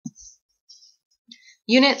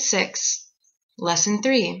Unit 6, Lesson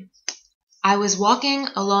 3. I was walking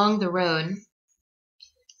along the road.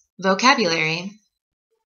 Vocabulary.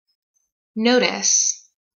 Notice.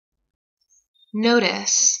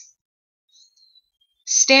 Notice.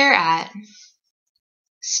 Stare at.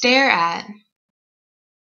 Stare at.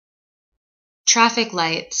 Traffic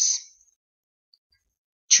lights.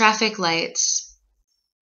 Traffic lights.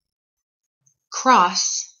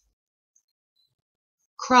 Cross.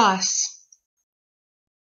 Cross.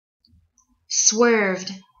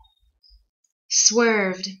 Swerved.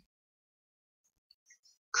 Swerved.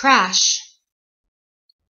 Crash.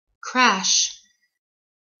 Crash.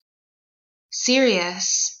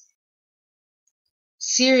 Serious.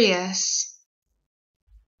 Serious.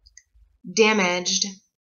 Damaged.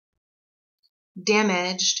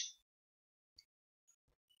 Damaged.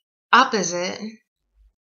 Opposite.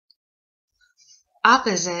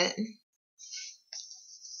 Opposite.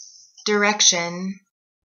 Direction.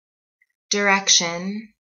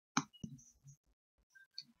 Direction.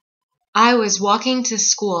 I was walking to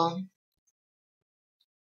school.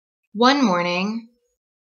 One morning,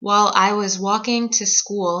 while I was walking to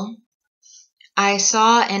school, I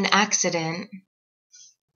saw an accident.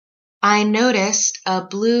 I noticed a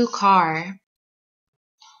blue car.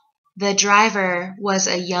 The driver was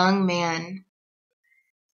a young man.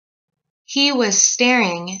 He was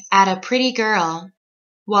staring at a pretty girl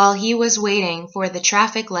while he was waiting for the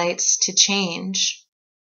traffic lights to change.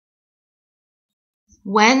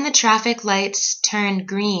 When the traffic lights turned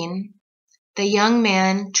green, the young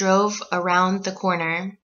man drove around the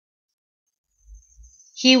corner.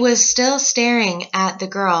 He was still staring at the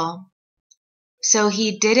girl, so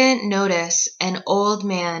he didn't notice an old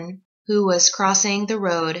man who was crossing the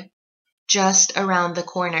road just around the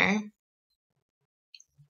corner.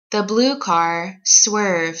 The blue car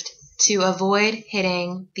swerved to avoid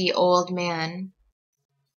hitting the old man.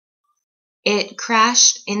 It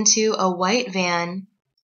crashed into a white van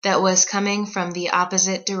that was coming from the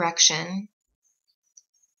opposite direction.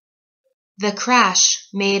 The crash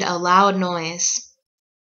made a loud noise.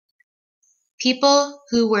 People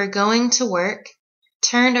who were going to work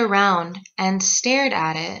turned around and stared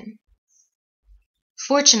at it.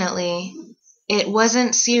 Fortunately, it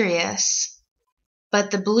wasn't serious, but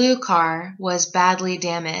the blue car was badly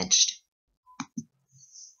damaged.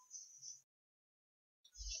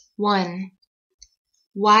 1.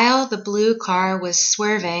 While the blue car was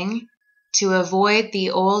swerving to avoid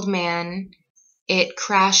the old man, it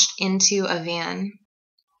crashed into a van.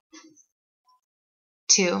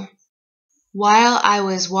 2. While I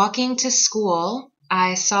was walking to school,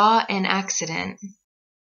 I saw an accident.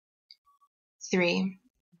 3.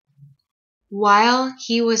 While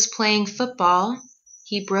he was playing football,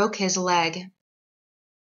 he broke his leg.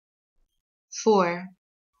 4.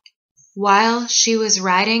 While she was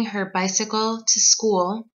riding her bicycle to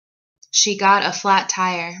school, she got a flat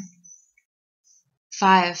tire.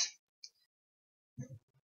 5.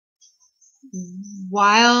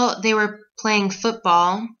 While they were playing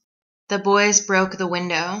football, the boys broke the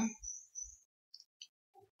window.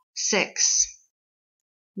 6.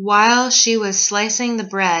 While she was slicing the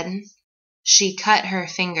bread, she cut her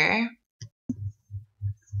finger.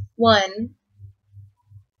 1.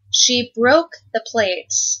 She broke the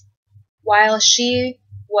plates while she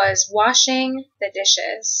was washing the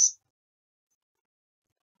dishes.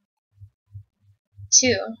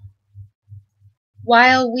 2.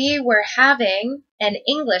 While we were having an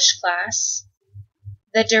English class,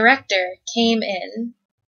 the director came in.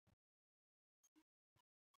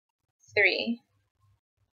 3.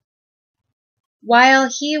 While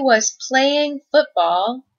he was playing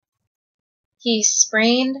football, he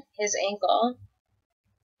sprained his ankle.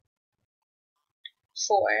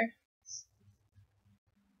 4.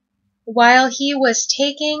 While he was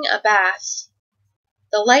taking a bath,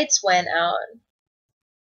 the lights went out.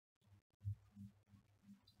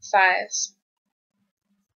 5.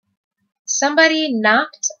 Somebody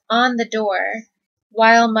knocked on the door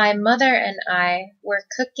while my mother and I were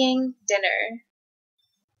cooking dinner.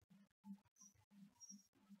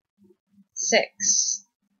 6.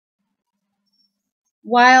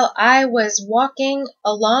 While I was walking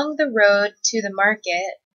along the road to the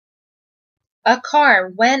market, a car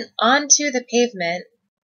went onto the pavement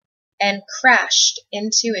and crashed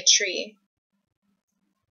into a tree.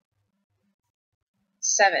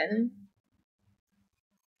 7.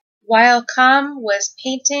 While Kam was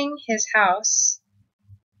painting his house,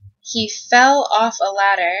 he fell off a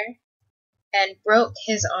ladder and broke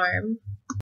his arm.